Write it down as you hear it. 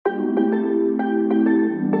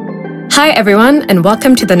Hi, everyone, and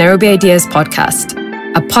welcome to the Nairobi Ideas podcast,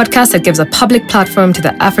 a podcast that gives a public platform to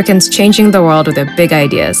the Africans changing the world with their big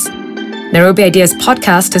ideas. Nairobi Ideas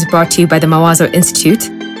podcast is brought to you by the Mawazo Institute,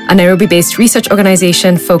 a Nairobi-based research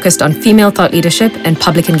organization focused on female thought leadership and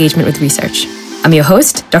public engagement with research. I'm your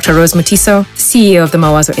host, Dr. Rose Mutiso, CEO of the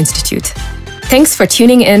Mawazo Institute. Thanks for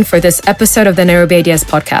tuning in for this episode of the Nairobi Ideas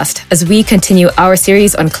podcast as we continue our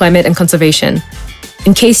series on climate and conservation.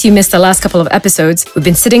 In case you missed the last couple of episodes, we've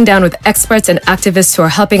been sitting down with experts and activists who are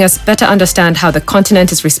helping us better understand how the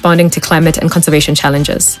continent is responding to climate and conservation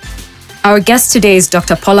challenges. Our guest today is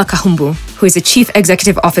Dr. Paula Kahumbu, who is the Chief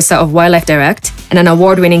Executive Officer of Wildlife Direct and an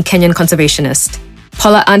award-winning Kenyan conservationist.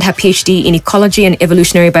 Paula earned her PhD in Ecology and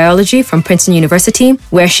Evolutionary Biology from Princeton University,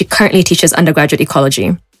 where she currently teaches undergraduate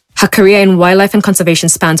ecology. Her career in wildlife and conservation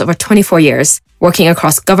spans over 24 years, working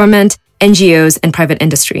across government, NGOs, and private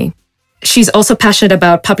industry. She's also passionate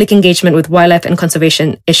about public engagement with wildlife and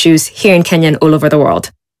conservation issues here in Kenya and all over the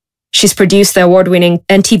world. She's produced the award-winning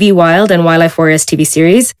NTV Wild and Wildlife Warriors TV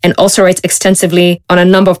series and also writes extensively on a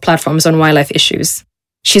number of platforms on wildlife issues.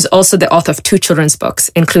 She's also the author of 2 children's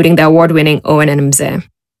books, including the award-winning Owen and Mzee.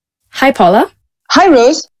 Hi, Paula. Hi,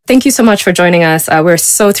 Rose. Thank you so much for joining us. We're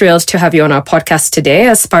so thrilled to have you on our podcast today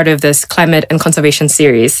as part of this climate and conservation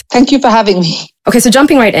series. Thank you for having me. Okay, so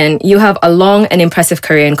jumping right in, you have a long and impressive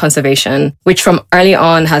career in conservation, which from early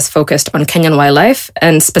on has focused on Kenyan wildlife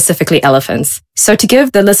and specifically elephants. So to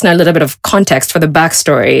give the listener a little bit of context for the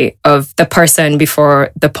backstory of the person before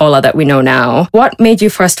the Paula that we know now, what made you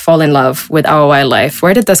first fall in love with our wildlife?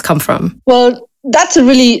 Where did this come from? Well, that's a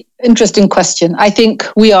really interesting question. I think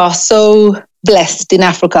we are so blessed in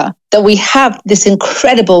Africa that we have this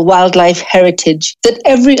incredible wildlife heritage that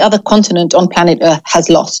every other continent on planet Earth has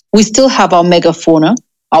lost. We still have our megafauna,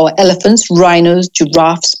 our elephants, rhinos,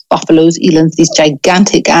 giraffes, buffaloes, elands, these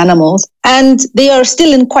gigantic animals, and they are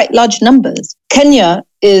still in quite large numbers. Kenya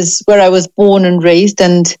is where I was born and raised,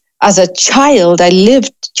 and as a child, I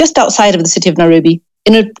lived just outside of the city of Nairobi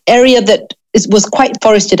in an area that was quite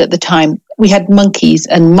forested at the time. We had monkeys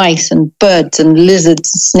and mice and birds and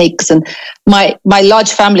lizards and snakes. And my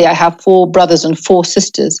large family, I have 4 brothers and 4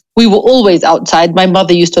 sisters. We were always outside. My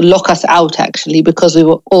mother used to lock us out, actually, because we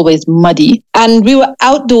were always muddy. And we were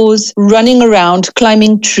outdoors, running around,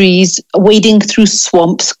 climbing trees, wading through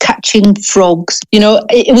swamps, catching frogs. You know,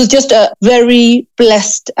 it was just a very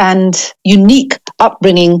blessed and unique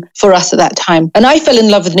upbringing for us at that time. And I fell in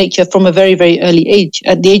love with nature from a very, very early age.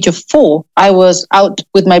 At the age of 4, I was out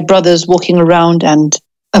with my brothers walking around, and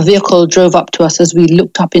a vehicle drove up to us as we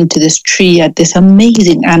looked up into this tree at this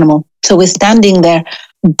amazing animal. So we're standing there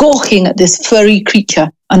gawking at this furry creature,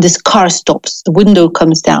 and this car stops, the window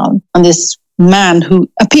comes down, and this man who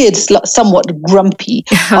appeared somewhat grumpy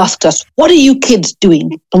asked us, "What are you kids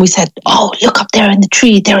doing?" And we said, "Oh, look up there in the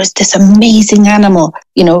tree. There is this amazing animal,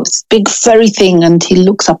 you know, this big furry thing." And he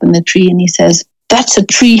looks up in the tree and he says, "That's a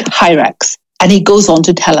tree hyrax." And he goes on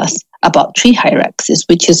to tell us about tree hyraxes,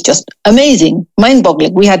 which is just amazing,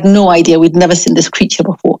 mind-boggling. We had no idea. We'd never seen this creature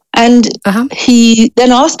before. And he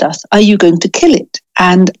then asked us, "Are you going to kill it?"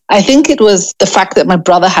 And I think it was the fact that my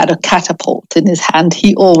brother had a catapult in his hand.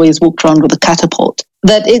 He always walked around with a catapult.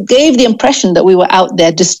 That it gave the impression that we were out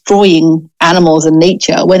there destroying animals and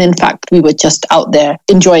nature, when in fact we were just out there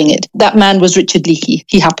enjoying it. That man was Richard Leakey.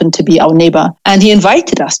 He happened to be our neighbor, and he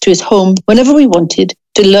invited us to his home whenever we wanted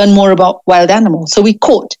to learn more about wild animals. So we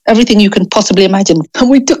caught everything you can possibly imagine. And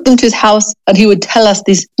we took them to his house, and he would tell us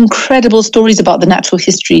these incredible stories about the natural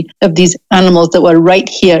history of these animals that were right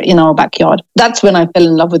here in our backyard. That's when I fell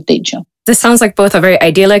in love with nature. This sounds like both a very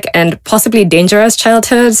idyllic and possibly dangerous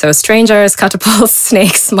childhood. So strangers, catapults,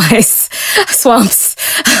 snakes, mice, swamps.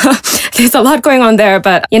 There's a lot going on there.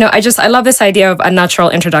 But, you know, I love this idea of a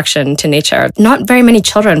natural introduction to nature. Not very many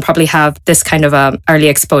children probably have this kind of early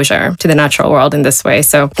exposure to the natural world in this way.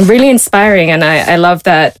 So really inspiring. And I love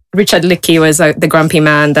that Richard Leakey was the grumpy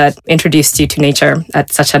man that introduced you to nature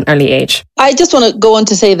at such an early age. I just want to go on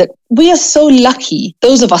to say that we are so lucky,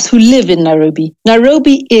 those of us who live in Nairobi.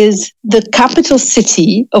 Nairobi is the capital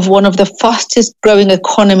city of one of the fastest growing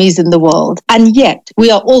economies in the world. And yet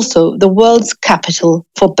we are also the world's capital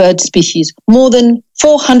for bird species. More than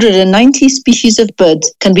 490 species of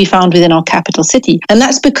birds can be found within our capital city. And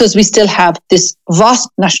that's because we still have this vast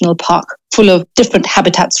national park full of different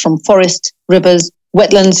habitats, from forests, rivers,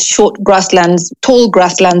 wetlands, short grasslands, tall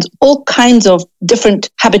grasslands, all kinds of different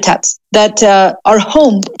habitats that are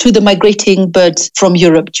home to the migrating birds from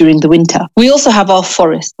Europe during the winter. We also have our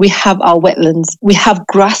forests, we have our wetlands, we have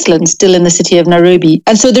grasslands still in the city of Nairobi.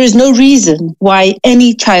 And so there is no reason why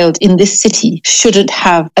any child in this city shouldn't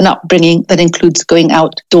have an upbringing that includes going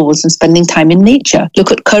outdoors and spending time in nature.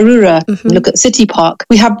 Look at Karura, look at City Park.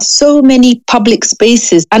 We have so many public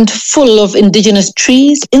spaces and full of indigenous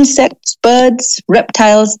trees, insects, birds,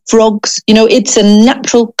 reptiles, frogs. It's a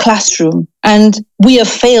natural classroom. And we have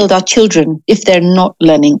failed our children if they're not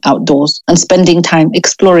learning outdoors and spending time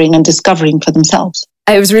exploring and discovering for themselves.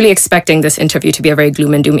 I was really expecting this interview to be a very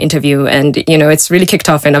gloom and doom interview. And, it's really kicked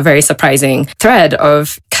off in a very surprising thread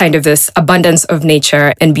of kind of this abundance of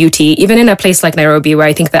nature and beauty, even in a place like Nairobi, where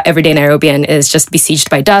I think the everyday Nairobian is just besieged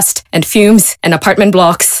by dust and fumes and apartment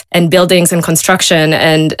blocks and buildings and construction.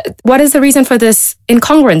 And what is the reason for this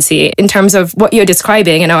incongruency in terms of what you're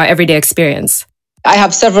describing in our everyday experience? I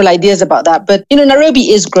have several ideas about that, but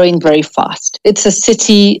Nairobi is growing very fast. It's a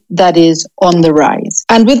city that is on the rise.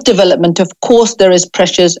 And with development, of course, there is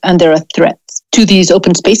pressures and there are threats to these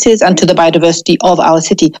open spaces and to the biodiversity of our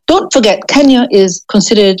city. Don't forget, Kenya is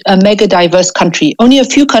considered a mega diverse country. Only a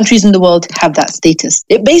few countries in the world have that status.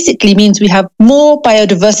 It basically means we have more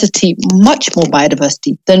biodiversity, much more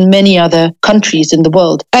biodiversity than many other countries in the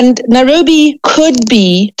world. And Nairobi could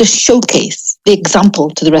be the showcase, the example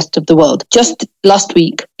to the rest of the world. Just last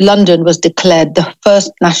week, London was declared the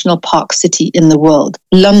first national park city in the world.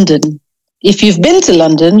 London. If you've been to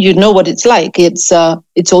London, you know what it's like. It's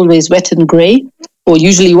always wet and grey, or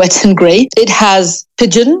usually wet and grey. It has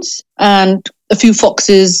pigeons and a few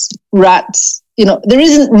foxes, rats. There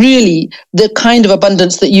isn't really the kind of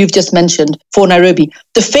abundance that you've just mentioned for Nairobi.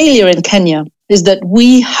 The failure in Kenya is that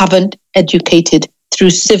we haven't educated through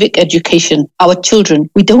civic education our children.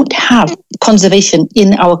 We don't have conservation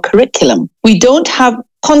in our curriculum. We don't have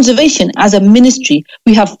conservation as a ministry.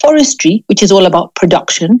 We have forestry, which is all about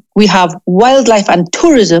production. We have wildlife and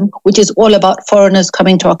tourism, which is all about foreigners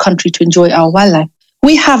coming to our country to enjoy our wildlife.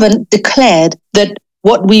 We haven't declared that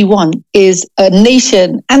what we want is a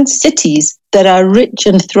nation and cities that are rich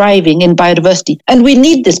and thriving in biodiversity. And we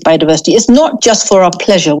need this biodiversity. It's not just for our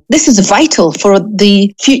pleasure. This is vital for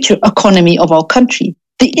the future economy of our country.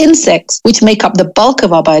 The insects, which make up the bulk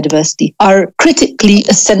of our biodiversity, are critically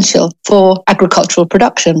essential for agricultural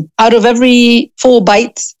production. Out of every 4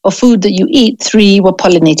 bites of food that you eat, 3 were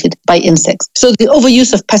pollinated by insects. So the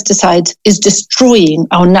overuse of pesticides is destroying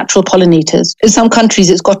our natural pollinators. In some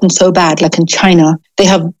countries, it's gotten so bad, like in China, they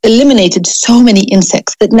have eliminated so many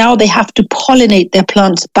insects that now they have to pollinate their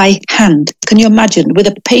plants by hand. Can you imagine, with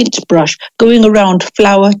a paintbrush, going around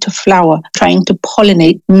flower to flower, trying to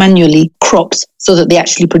pollinate manually crops so that they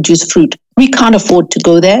actually produce fruit? We can't afford to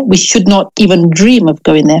go there. We should not even dream of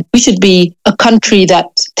going there. We should be a country that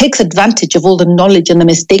takes advantage of all the knowledge and the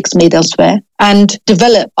mistakes made elsewhere and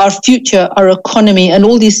develop our future, our economy, and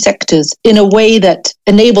all these sectors in a way that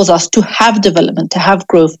enables us to have development, to have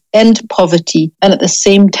growth, end poverty, and at the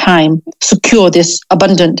same time secure this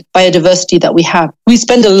abundant biodiversity that we have. We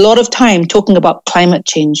spend a lot of time talking about climate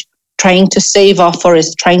change, trying to save our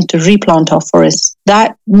forests, trying to replant our forests.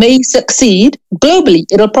 That may succeed globally.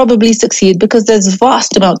 It'll probably succeed because there's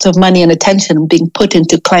vast amounts of money and attention being put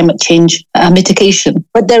into climate change mitigation.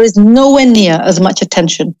 But there is nowhere near as much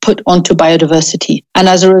attention put onto biodiversity. And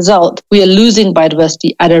as a result, we are losing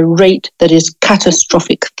biodiversity at a rate that is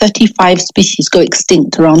catastrophic. 35 species go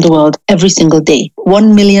extinct around the world every single day.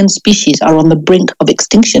 1 million species are on the brink of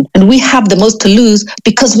extinction. And we have the most to lose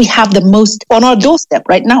because we have the most on our doorstep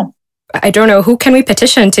right now. I don't know, who can we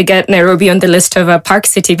petition to get Nairobi on the list of a park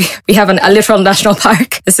city? We have a literal national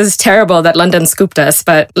park. This is terrible that London scooped us,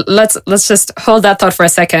 but let's just hold that thought for a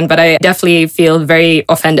second. But I definitely feel very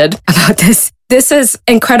offended about this. This is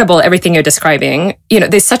incredible, everything you're describing.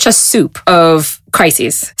 There's such a soup of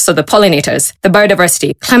crises. So the pollinators, the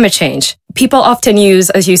biodiversity, climate change. People often use,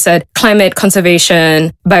 as you said, climate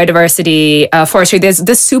conservation, biodiversity, forestry. There's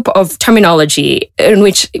this soup of terminology in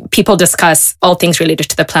which people discuss all things related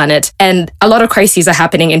to the planet. And a lot of crises are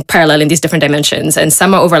happening in parallel in these different dimensions, and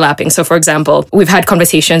some are overlapping. So, for example, we've had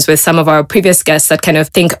conversations with some of our previous guests that kind of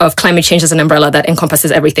think of climate change as an umbrella that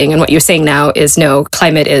encompasses everything. And what you're saying now is, no,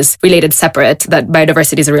 climate is related separate, that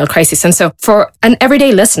biodiversity is a real crisis. And so for an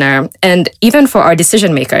everyday listener, and even for our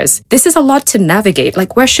decision makers, this is a lot to navigate.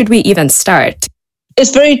 Like, where should we even start?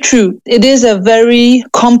 It's very true. It is a very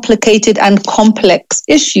complicated and complex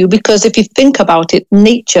issue because if you think about it,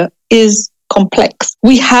 nature is complex.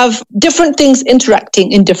 We have different things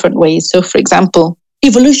interacting in different ways. So, for example,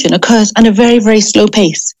 evolution occurs at a very, very slow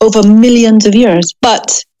pace over millions of years,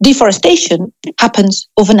 but deforestation happens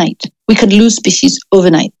overnight. We can lose species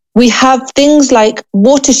overnight. We have things like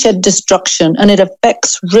watershed destruction, and it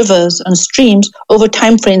affects rivers and streams over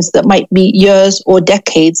timeframes that might be years or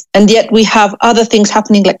decades. And yet we have other things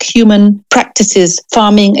happening like human practices,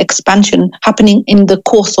 farming expansion happening in the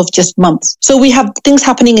course of just months. So we have things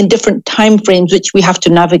happening in different timeframes which we have to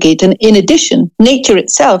navigate. And in addition, nature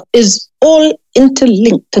itself is all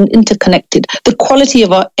interlinked and interconnected. The quality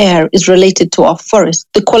of our air is related to our forests.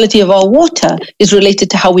 The quality of our water is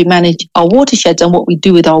related to how we manage our watersheds and what we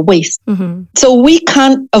do with our waste. Mm-hmm. So we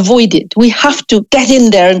can't avoid it. We have to get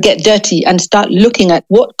in there and get dirty and start looking at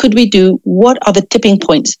what could we do? What are the tipping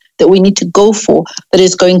points that we need to go for that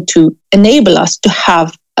is going to enable us to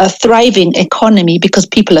have a thriving economy because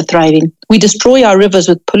people are thriving. We destroy our rivers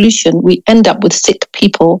with pollution. We end up with sick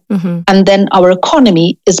people. Mm-hmm. And then our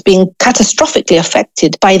economy is being catastrophically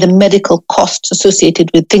affected by the medical costs associated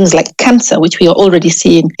with things like cancer, which we are already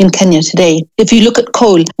seeing in Kenya today. If you look at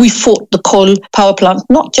coal, we fought the coal power plant,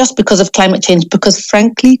 not just because of climate change, because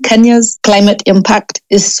frankly, Kenya's climate impact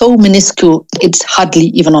is so minuscule, it's hardly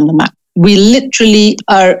even on the map. We literally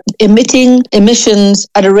are emitting emissions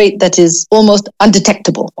at a rate that is almost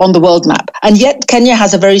undetectable on the world map. And yet Kenya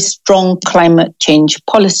has a very strong climate change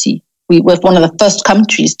policy. We were one of the first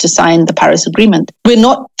countries to sign the Paris Agreement. We're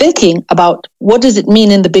not thinking about what does it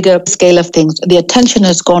mean in the bigger scale of things. The attention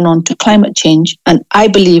has gone on to climate change, and I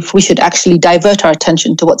believe we should actually divert our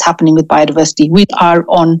attention to what's happening with biodiversity. We are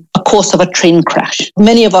on a course of a train crash.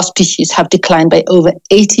 Many of our species have declined by over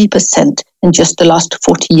 80% in just the last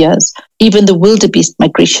 40 years. Even the wildebeest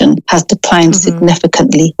migration has declined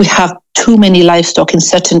significantly. We have too many livestock in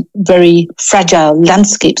certain very fragile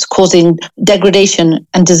landscapes, causing degradation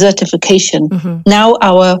and desertification. Now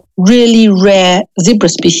our really rare zebra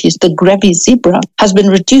species, the Grevy's zebra, has been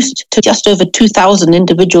reduced to just over 2,000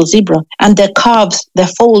 individual zebra, and their calves, their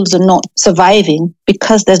foals are not surviving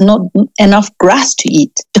because there's not enough grass to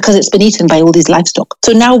eat, because it's been eaten by all these livestock.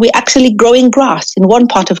 So now we're actually growing grass in one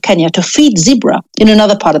part of Kenya to feed zebra in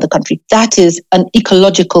another part of the country. That is an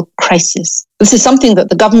ecological crisis. This is something that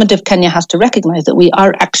the government of Kenya has to recognize, that we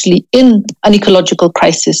are actually in an ecological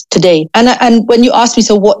crisis today. And when you ask me,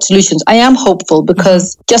 so what solutions? I am hopeful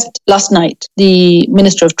because just last night, the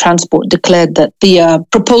Minister of Transport declared that the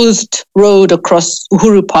proposed road across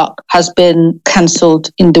Uhuru Park has been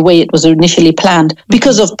cancelled in the way it was initially planned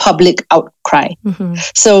because of public outcry.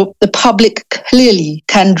 So the public clearly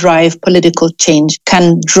can drive political change,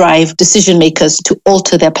 can drive decision makers to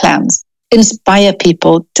alter their plans, inspire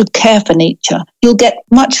people to care for nature. You'll get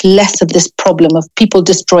much less of this problem of people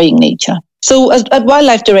destroying nature. So at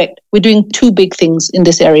Wildlife Direct, we're doing two big things in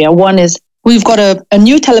this area. One is we've got a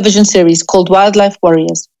new television series called Wildlife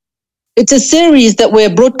Warriors. It's a series that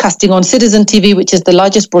we're broadcasting on Citizen TV, which is the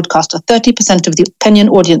largest broadcaster. 30% of the Kenyan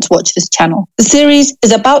audience watch this channel. The series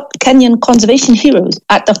is about Kenyan conservation heroes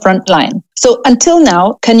at the front line. So until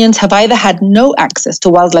now, Kenyans have either had no access to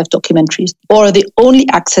wildlife documentaries, or the only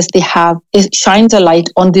access they have shines a light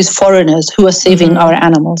on these foreigners who are saving our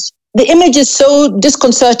animals. The image is so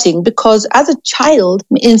disconcerting because as a child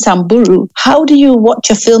in Samburu, how do you watch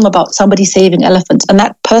a film about somebody saving elephants and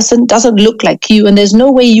that person doesn't look like you, and there's no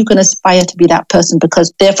way you can aspire to be that person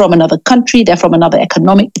because they're from another country, they're from another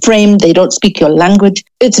economic frame, they don't speak your language.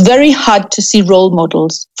 It's very hard to see role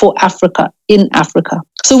models for Africa in Africa.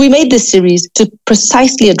 So we made this series to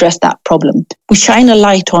precisely address that problem. We shine a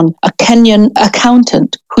light on a Kenyan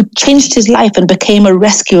accountant who changed his life and became a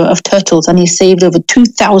rescuer of turtles, and he saved over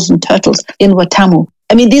 2,000 turtles in Watamu.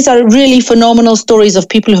 I mean, these are really phenomenal stories of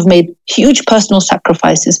people who've made huge personal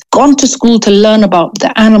sacrifices, gone to school to learn about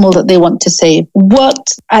the animal that they want to save,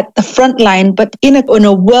 worked at the front line, but in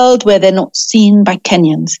a world where they're not seen by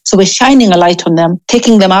Kenyans. So we're shining a light on them,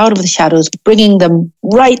 taking them out of the shadows, bringing them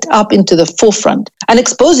right up into the forefront and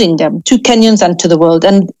exposing them to Kenyans and to the world.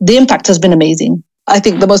 And the impact has been amazing. I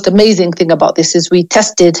think the most amazing thing about this is we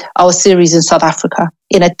tested our series in South Africa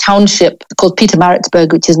in a township called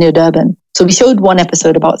Pietermaritzburg, which is near Durban. So we showed one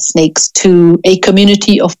episode about snakes to a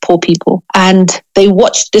community of poor people, and they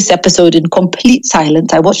watched this episode in complete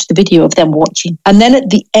silence. I watched the video of them watching. And then at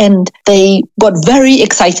the end, they got very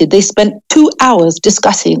excited. They spent 2 hours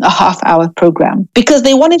discussing a half-hour program because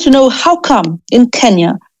they wanted to know how come in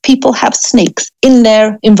Kenya people have snakes in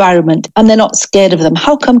their environment and they're not scared of them.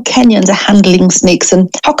 How come Kenyans are handling snakes, and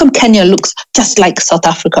how come Kenya looks just like South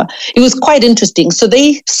Africa? It was quite interesting. So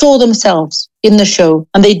they saw themselves in the show,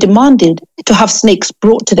 and they demanded to have snakes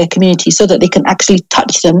brought to their community so that they can actually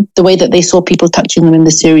touch them the way that they saw people touching them in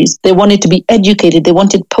the series. They wanted to be educated. They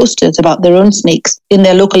wanted posters about their own snakes in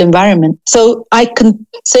their local environment. So I can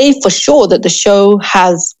say for sure that the show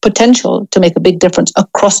has potential to make a big difference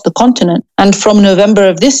across the continent. And from November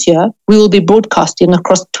of this year, we will be broadcasting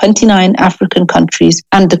across 29 African countries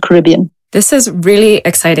and the Caribbean. This is really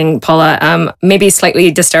exciting, Paula. Maybe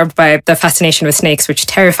slightly disturbed by the fascination with snakes, which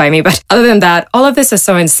terrify me. But other than that, all of this is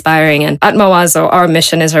so inspiring. And at Mawazo, our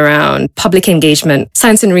mission is around public engagement,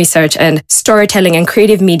 science and research, and storytelling and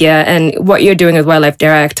creative media. And what you're doing with Wildlife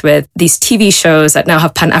Direct with these TV shows that now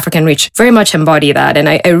have Pan-African reach very much embody that. And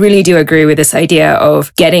I really do agree with this idea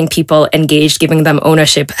of getting people engaged, giving them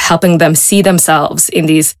ownership, helping them see themselves in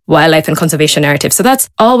these wildlife and conservation narratives. So that's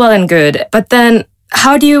all well and good. But then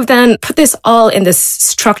how do you then put this all in this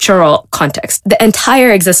structural context? The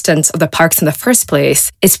entire existence of the parks in the first place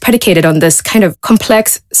is predicated on this kind of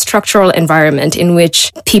complex structural environment in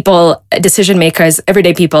which people, decision makers,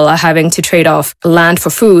 everyday people are having to trade off land for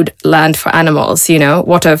food, land for animals,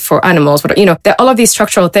 water for animals, there are all of these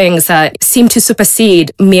structural things that seem to supersede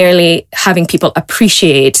merely having people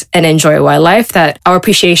appreciate and enjoy wildlife, that our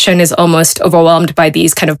appreciation is almost overwhelmed by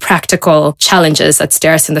these kind of practical challenges that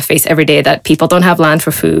stare us in the face every day, that people don't have land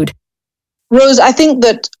for food. Rose, I think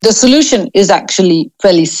that the solution is actually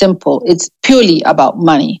fairly simple. It's purely about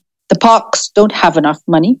money. The parks don't have enough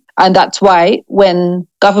money. And that's why when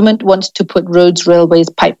government wants to put roads, railways,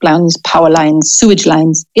 pipelines, power lines, sewage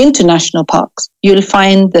lines into national parks, you'll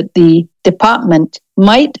find that the department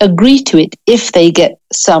might agree to it if they get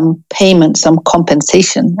some payment, some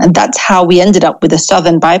compensation. And that's how we ended up with the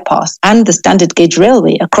Southern Bypass and the Standard Gauge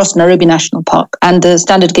Railway across Nairobi National Park and the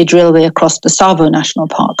Standard Gauge Railway across the Tsavo National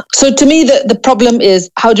Park. So to me, the problem is,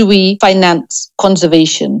 how do we finance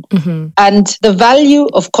conservation? Mm-hmm. And the value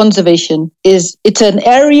of conservation is, it's an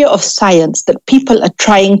area of science that people are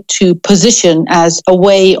trying to position as a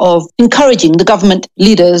way of encouraging the government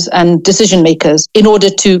leaders and decision makers in order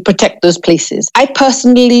to protect those places. I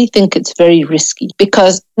personally think it's very risky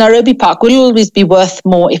because Nairobi Park will always be worth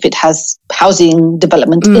more if it has housing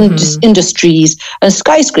development, industries and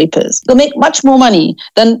skyscrapers. They'll make much more money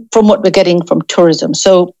than from what we're getting from tourism.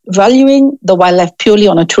 So valuing the wildlife purely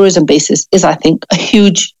on a tourism basis is, I think, a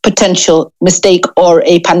huge potential mistake or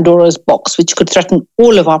a Pandora's box, which could threaten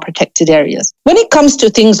all of our protected areas. When it comes to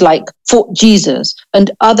things like Fort Jesus and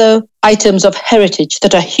other items of heritage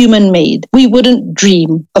that are human-made, we wouldn't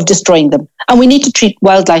dream of destroying them. And we need to treat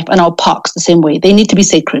wildlife and our parks the same way. They need to be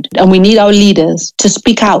sacred. And we need our leaders to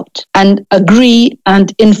speak out and agree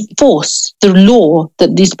and enforce the law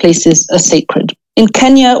that these places are sacred. In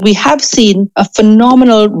Kenya, we have seen a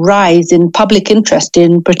phenomenal rise in public interest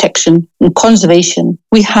in protection and conservation.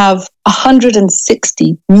 We have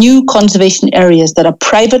 160 new conservation areas that are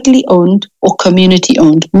privately owned or community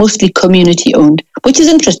owned, mostly community owned, which is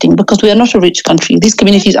interesting because we are not a rich country. These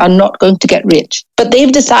communities are not going to get rich. But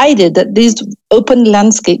they've decided that these open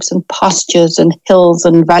landscapes and pastures and hills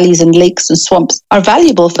and valleys and lakes and swamps are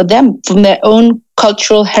valuable for them from their own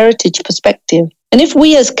cultural heritage perspective. And if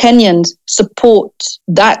we as Kenyans support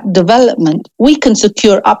that development, we can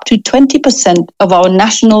secure up to 20% of our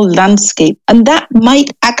national landscape. And that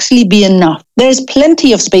might actually be enough. There's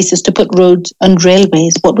plenty of spaces to put roads and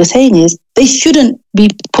railways. What we're saying is they shouldn't be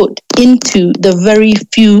put into the very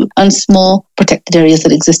few and small protected areas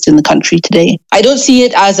that exist in the country today. I don't see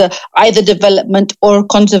it as either development or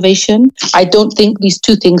conservation. I don't think these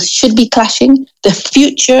two things should be clashing. The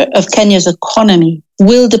future of Kenya's economy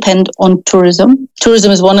will depend on tourism.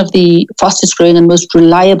 Tourism is one of the fastest growing and most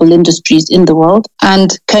reliable industries in the world.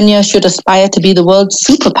 And Kenya should aspire to be the world's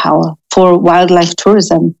superpower for wildlife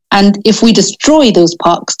tourism. And if we destroy those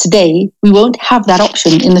parks today, we won't have that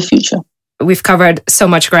option in the future. We've covered so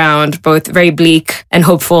much ground, both very bleak and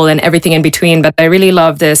hopeful and everything in between. But I really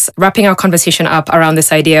love this, wrapping our conversation up around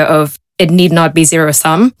this idea of it need not be zero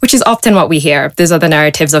sum, which is often what we hear. These are the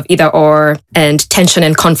narratives of either or and tension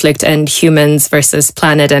and conflict and humans versus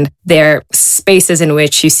planet. And they're spaces in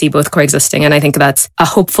which you see both coexisting. And I think that's a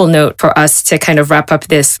hopeful note for us to kind of wrap up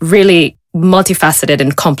this really multifaceted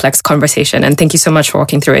and complex conversation. And thank you so much for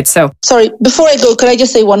walking through it. So, sorry, before I go, could I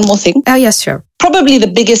just say one more thing? Oh, yes, sure. Probably the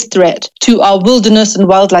biggest threat to our wilderness and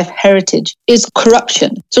wildlife heritage is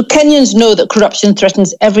corruption. So Kenyans know that corruption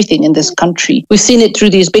threatens everything in this country. We've seen it through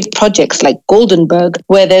these big projects like Goldenberg,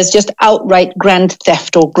 where there's just outright grand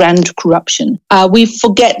theft or grand corruption. We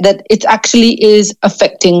forget that it actually is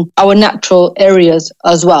affecting our natural areas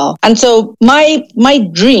as well. And so my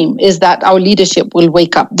dream is that our leadership will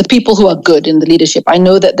wake up, the people who are good in the leadership. I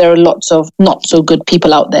know that there are lots of not so good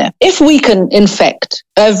people out there. If we can infect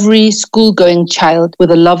every school-going child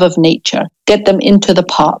with a love of nature. Get them into the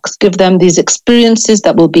parks. Give them these experiences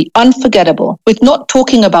that will be unforgettable. We're not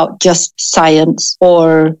talking about just science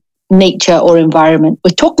or nature or environment.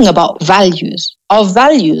 We're talking about values. Our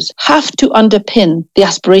values have to underpin the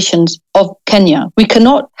aspirations of Kenya. We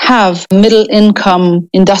cannot have a middle-income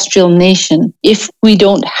industrial nation if we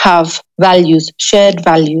don't have values, shared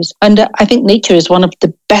values. And I think nature is one of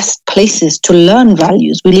the best places to learn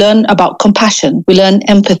values. We learn about compassion. We learn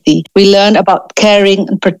empathy. We learn about caring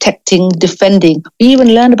and protecting, defending. We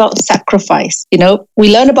even learn about sacrifice. We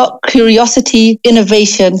learn about curiosity,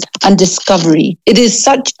 innovation, and discovery. It is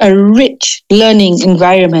such a rich learning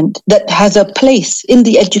environment that has a place in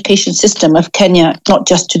the education system of Kenya, not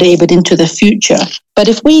just today, but into the future. But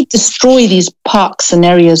if we destroy these parks and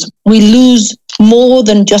areas, we lose more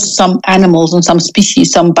than just some animals and some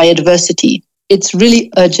species, some biodiversity. It's really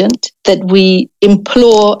urgent that we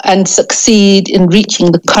implore and succeed in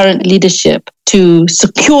reaching the current leadership to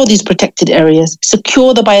secure these protected areas,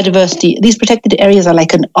 secure the biodiversity. These protected areas are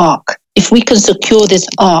like an ark. If we can secure this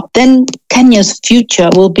ark, then Kenya's future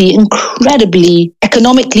will be incredibly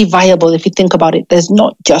economically viable if you think about it. There's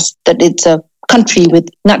not just that it's a country with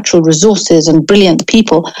natural resources and brilliant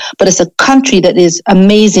people, but it's a country that is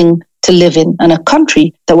amazing to live in and a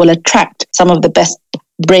country that will attract some of the best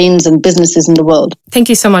brains and businesses in the world. Thank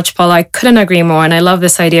you so much, Paula. I couldn't agree more. And I love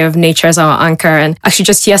this idea of nature as our anchor. And actually,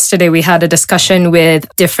 just yesterday, we had a discussion with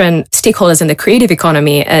different stakeholders in the creative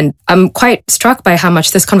economy. And I'm quite struck by how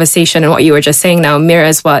much this conversation and what you were just saying now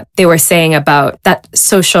mirrors what they were saying about that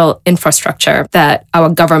social infrastructure that our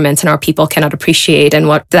governments and our people cannot appreciate, and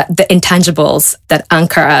what the intangibles that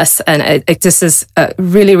anchor us. And this is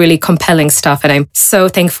really, really compelling stuff. And I'm so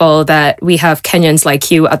thankful that we have Kenyans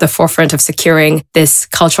like you at the forefront of securing this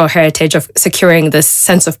cultural heritage, of securing this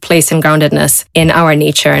sense of place and groundedness in our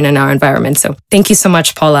nature and in our environment. So thank you so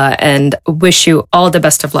much, Paula, and wish you all the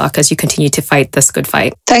best of luck as you continue to fight this good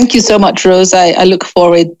fight. Thank you so much, Rose. I look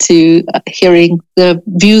forward to hearing the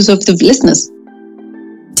views of the listeners.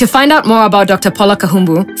 To find out more about Dr. Paula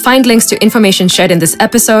Kahumbu, find links to information shared in this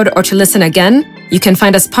episode, or to listen again, you can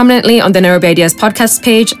find us permanently on the Nairobi Ideas podcast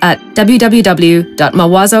page at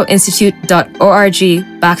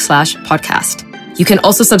www.mawazoinstitute.org/podcast. You can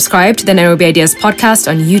also subscribe to the Nairobi Ideas podcast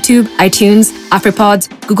on YouTube, iTunes, AfriPod,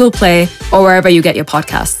 Google Play, or wherever you get your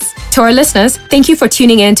podcasts. To our listeners, thank you for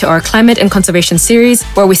tuning in to our climate and conservation series,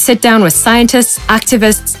 where we sit down with scientists,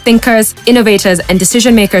 activists, thinkers, innovators, and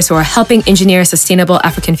decision makers who are helping engineer sustainable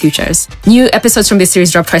African futures. New episodes from this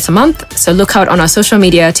series drop twice a month, so look out on our social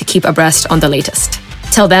media to keep abreast on the latest.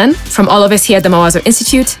 Till then, from all of us here at the Mawazo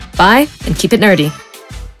Institute, bye and keep it nerdy.